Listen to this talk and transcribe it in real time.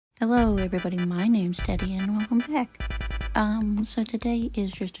Hello everybody, my name's Teddy and welcome back. So today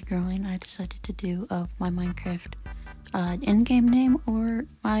is just a drawing I decided to do of my Minecraft in-game name or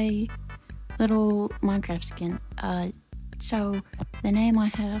my little Minecraft skin. So the name I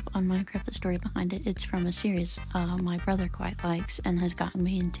have on Minecraft, the story behind it, it's from a series my brother quite likes and has gotten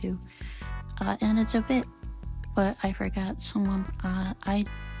me into. And it's a bit, but I forgot someone, I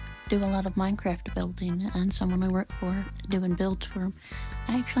do a lot of Minecraft building, and someone I work for doing builds for him,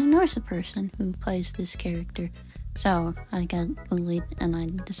 I actually knows the person who plays this character. So I got bullied and I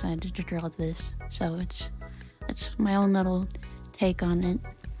decided to draw this. So it's my own little take on it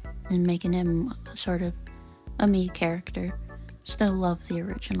and making him sort of a me character. Still love the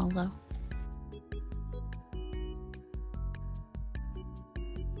original though.